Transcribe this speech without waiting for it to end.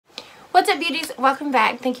What's up, beauties? Welcome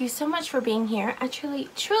back. Thank you so much for being here. I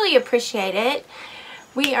truly appreciate it.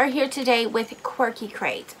 We are here today with Quirky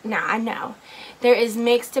Crate. Now, I know there is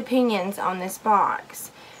mixed opinions on this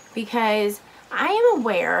box because I am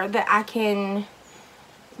aware that I can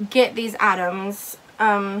get these items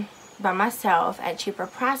by myself at cheaper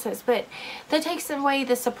prices, but that takes away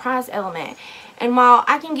the surprise element. And while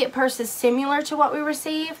I can get purses similar to what we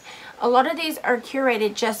receive, a lot of these are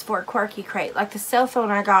curated just for Quirky Crate. Like the cell phone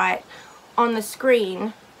I got on the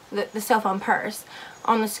screen, the cell phone purse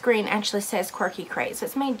on the screen actually says Quirky Crate. So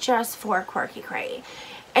it's made just for Quirky Crate.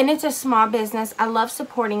 And it's a small business. I love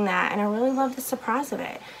supporting that, and I really love the surprise of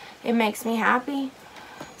it. It makes me happy.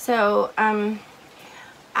 So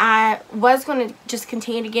I was going to just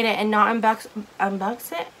continue to get it and not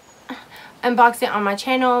unbox it on my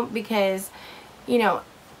channel because, you know,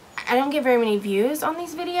 I don't get very many views on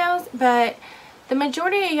these videos, but the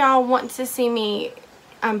majority of y'all want to see me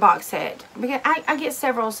unbox it because I get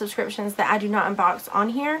several subscriptions that I do not unbox on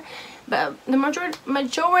here, but the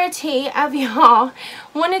majority of y'all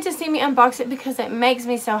wanted to see me unbox it because it makes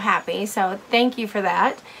me so happy. So thank you for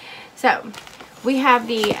that. So we have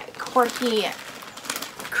the Quirky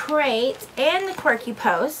Crate and the Quirky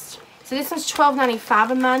Post. So this one's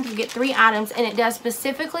 $12.95 a month. You get 3 items, and it does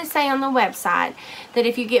specifically say on the website that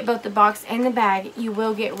if you get both the box and the bag, you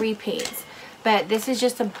will get repeats. But this is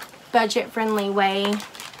just a budget-friendly way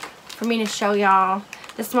for me to show y'all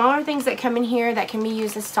the smaller things that come in here that can be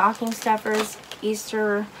used as stocking stuffers,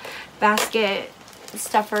 Easter basket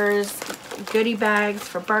stuffers, goodie bags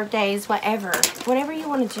for birthdays, whatever you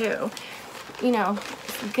want to do. You know,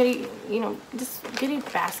 just goodie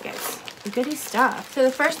baskets, goodie stuff. So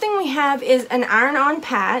the first thing we have is an iron-on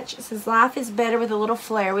patch. It says life is better with a little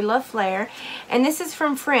flair. We love flair. And this is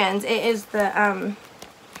from Friends. It is the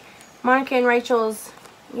Monica and Rachel's,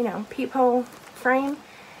 you know, peephole frame.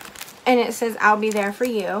 And it says I'll be there for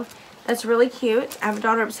you. That's really cute. I have a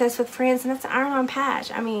daughter obsessed with Friends, and it's an iron-on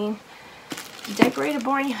patch. I mean, decorate a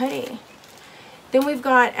boring hoodie. Then we've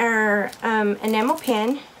got our enamel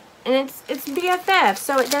pin. And it's BFF,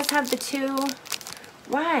 so it does have the two,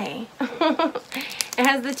 why? It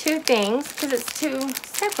has the 2 things, because it's 2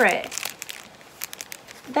 separate.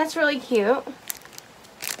 That's really cute.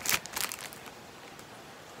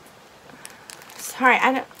 Sorry,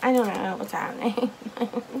 I don't know what's happening.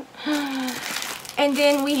 And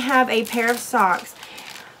then we have a pair of socks.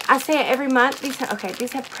 I say it every month. These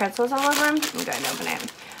have pretzels all over them. I'm going to open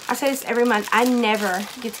it. I say this every month. I never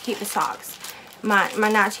get to keep the socks. My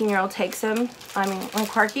 19-year-old takes them. I mean, when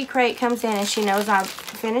Quirky Crate comes in and she knows I've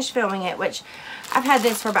finished filming it, which I've had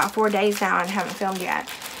this for about 4 days now and haven't filmed yet.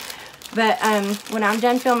 But when I'm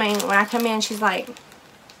done filming, when I come in, she's like,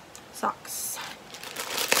 socks.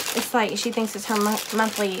 It's like she thinks it's her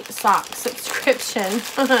monthly sock subscription.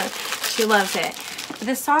 She loves it. But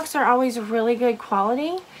the socks are always really good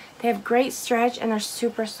quality. They have great stretch and they're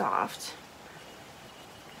super soft.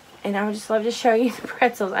 And I would just love to show you the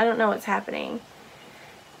pretzels. I don't know what's happening.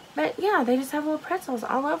 But yeah, they just have little pretzels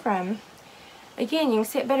all over them. Again, you can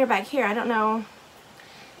see it better back here. I don't know.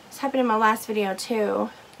 This happened in my last video too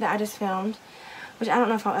that I just filmed. Which I don't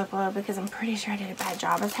know if I'll upload because I'm pretty sure I did a bad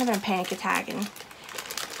job. I was having a panic attack and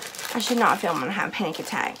I should not film when I have a panic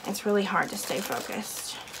attack. It's really hard to stay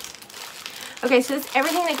focused. Okay, so this is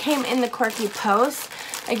everything that came in the Quirky Post.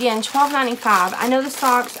 Again, $12.95. I know the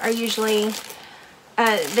socks are usually...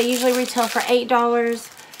 they usually retail for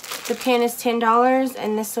 $8. The pin is $10,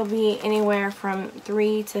 and this will be anywhere from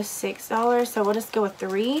 $3 to $6. So we'll just go with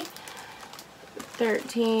 3.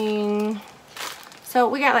 13. So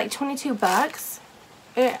we got like 22 bucks.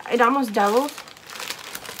 It almost doubled.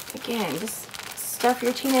 Again, just stuff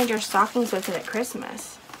your teenager stockings with it at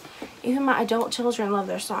Christmas. Even my adult children love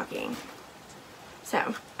their stocking.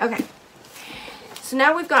 So, okay. So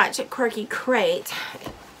now we've got Quirky Crate.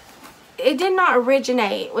 It did not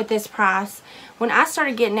originate with this price. When I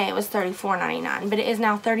started getting it, it was $34.99, but it is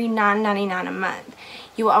now $39.99 a month.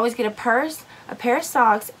 You will always get a purse, a pair of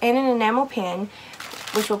socks, and an enamel pin,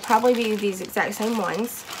 which will probably be these exact same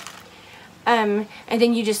ones. And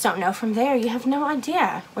then you just don't know from there. You have no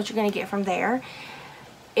idea what you're going to get from there.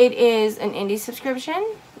 It is an indie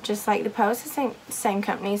subscription, just like the Post. Same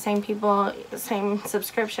company, same people, same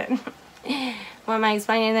subscription. Why am I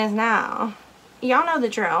explaining this now? Y'all know the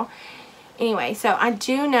drill. Anyway, so I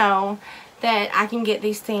do know that I can get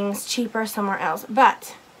these things cheaper somewhere else,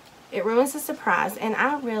 but it ruins the surprise, and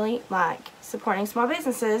I really like supporting small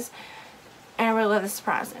businesses, and I really love the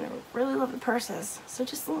surprise, and I really love the purses, so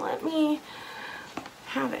just let me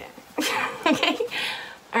have it. Okay?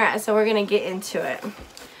 Alright, so we're going to get into it.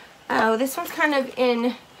 Oh, this one's kind of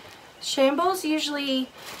in shambles. Usually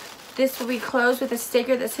This will be closed with a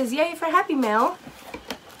sticker that says "Yay for Happy Mail."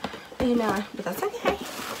 And but that's okay.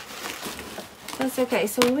 That's okay.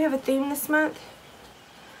 So we have a theme this month.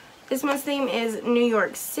 This month's theme is New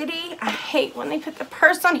York City. I hate when they put the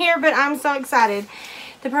purse on here, but I'm so excited.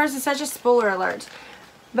 The purse is such a spoiler alert.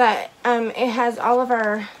 But it has all of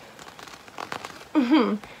our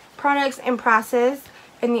products and prices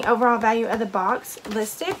and the overall value of the box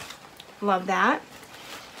listed. Love that.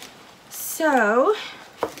 So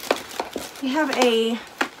we have a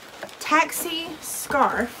taxi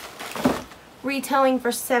scarf retailing for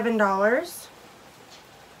 $7.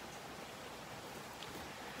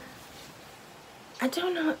 I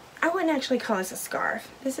don't know. I wouldn't actually call this a scarf.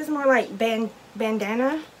 This is more like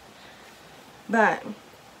bandana. But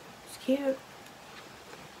it's cute.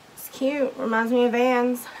 It's cute. Reminds me of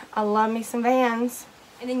Vans. I love me some Vans.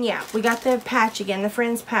 And then yeah, we got the patch again. The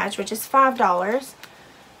Friends patch, which is $5.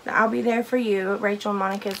 The I'll be there for you. Rachel and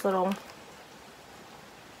Monica's little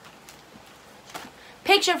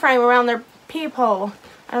picture frame around their peephole.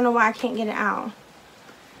 I don't know why I can't get it out.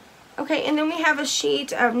 Okay, and then we have a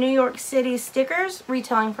sheet of New York City stickers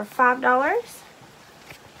retailing for $5.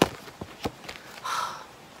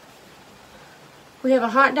 We have a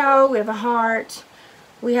hot dog, we have a heart,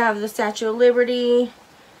 we have the Statue of Liberty,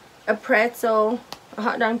 a pretzel, a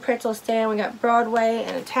hot dog pretzel stand, we got Broadway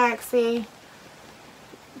and a taxi.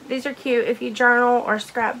 These are cute if you journal or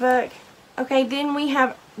scrapbook. Okay, then we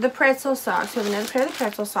have the pretzel socks. We have another pair of the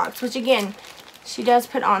pretzel socks, which again, she does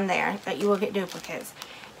put on there that you will get duplicates.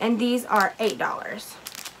 And these are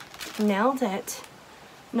 $8. Nailed it.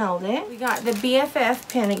 Nailed it. We got the BFF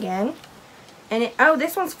pen again. And oh,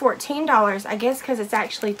 this one's $14. I guess because it's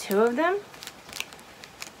actually 2 of them.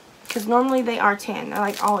 Because normally they are 10. They're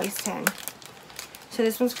like always 10. So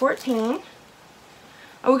this one's 14.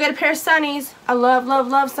 Oh, we got a pair of sunnies. I love, love,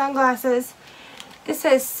 love sunglasses. This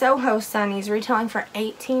says Soho Sunnies, retailing for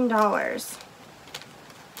 $18.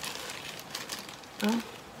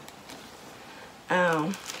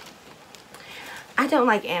 Oh. I don't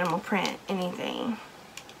like animal print anything.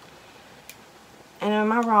 And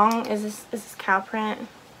am I wrong? Is this cow print?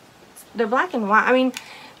 They're black and white. I mean,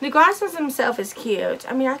 the glasses themselves is cute.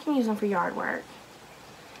 I mean, I can use them for yard work.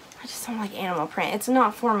 I just don't like animal print. It's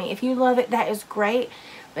not for me. If you love it, that is great.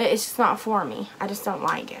 But it's just not for me. I just don't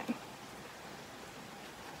like it.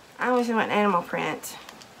 I always want animal print.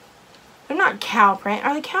 They're not cow print.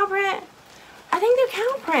 Are they cow print? I think they're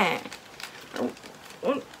cow print.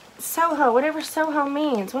 Soho, whatever Soho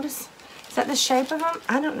means. What is that the shape of them?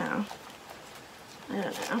 I don't know. I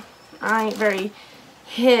don't know. I ain't very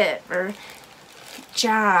hip or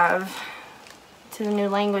jive to the new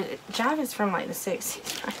language. Jive is from like the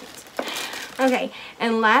 60s, right? Okay,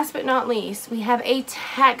 and last but not least, we have a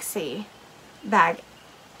taxi bag.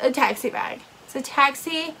 A taxi bag. It's a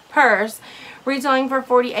taxi purse retailing for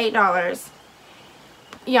 $48.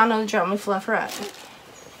 Y'all know the drill. Let me fluff her up.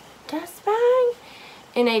 Dust bag.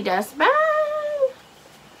 In a dust bag.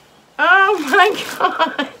 Oh my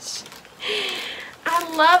gosh. I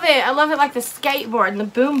love it. I love it like the skateboard and the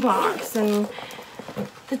boombox and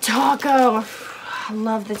the taco. I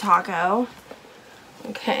love the taco.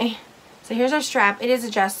 Okay. So here's our strap. It is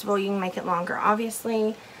adjustable. You can make it longer,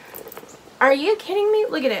 obviously. Are you kidding me?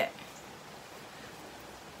 Look at it.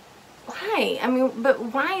 Why? I mean, but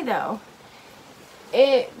why though?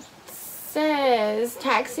 It says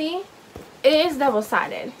taxi. It is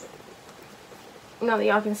double-sided. Now that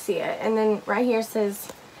y'all can see it. And then right here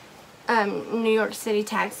says New York City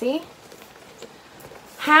taxi.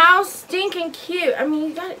 How stinking cute. I mean,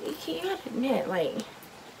 you gotta admit, like,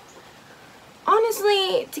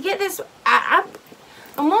 honestly, to get this, I'm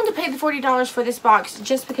willing to pay the $40 for this box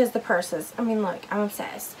just because the purses. I mean, look, I'm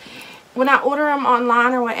obsessed. When I order them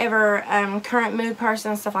online or whatever, current mood purse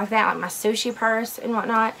and stuff like that, like my sushi purse and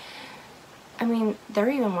whatnot, I mean, they're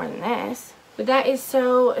even more than this. But that is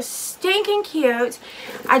so stinking cute.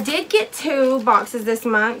 I did get 2 boxes this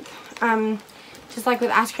month. Just like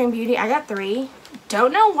with Ice Cream Beauty, I got 3.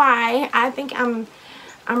 Don't know why. I think I'm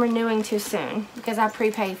renewing too soon because I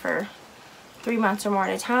prepay for 3 months or more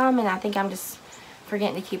at a time, and I think I'm just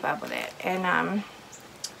forgetting to keep up with it. And I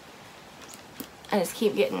just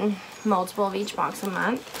keep getting multiple of each box a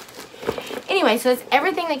month. Anyway, so it's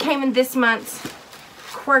everything that came in this month's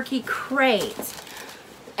Quirky Crate.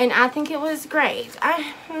 And I think it was great.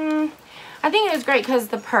 I think it was great because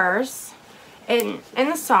the purse and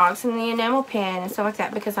the socks and the enamel pen and stuff like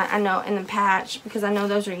that, because I know, and the patch, because I know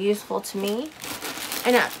those are useful to me.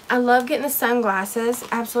 And I love getting the sunglasses.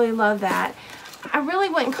 Absolutely love that. I really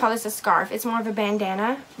wouldn't call this a scarf. It's more of a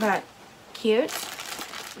bandana, but cute.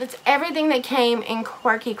 That's everything that came in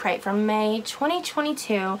Quirky Crate from May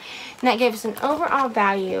 2022. And that gave us an overall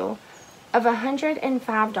value of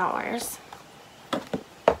 $105.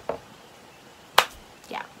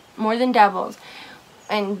 Yeah, more than doubles.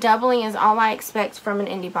 And doubling is all I expect from an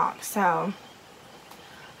indie box. So,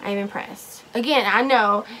 I'm impressed. Again, I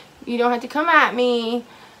know you don't have to come at me.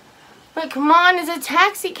 But come on, it's a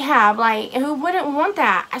taxi cab. Like, who wouldn't want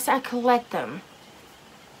that? I said I collect them.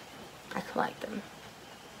 I collect them.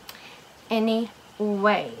 Anyways,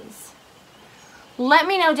 let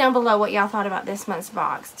me know down below what y'all thought about this month's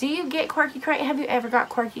box. Do you get Quirky Crate? Have you ever got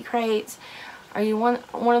Quirky Crates? Are you one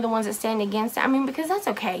of the ones that stand against it? I mean, because that's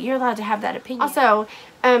okay. You're allowed to have that opinion. Also,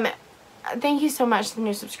 thank you so much to the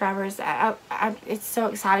new subscribers. It's so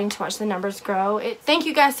exciting to watch the numbers grow. Thank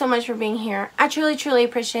you guys so much for being here. I truly, truly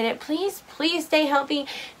appreciate it. Please, please stay healthy.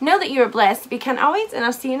 Know that you are blessed. Be kind always, and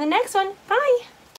I'll see you in the next one. Bye.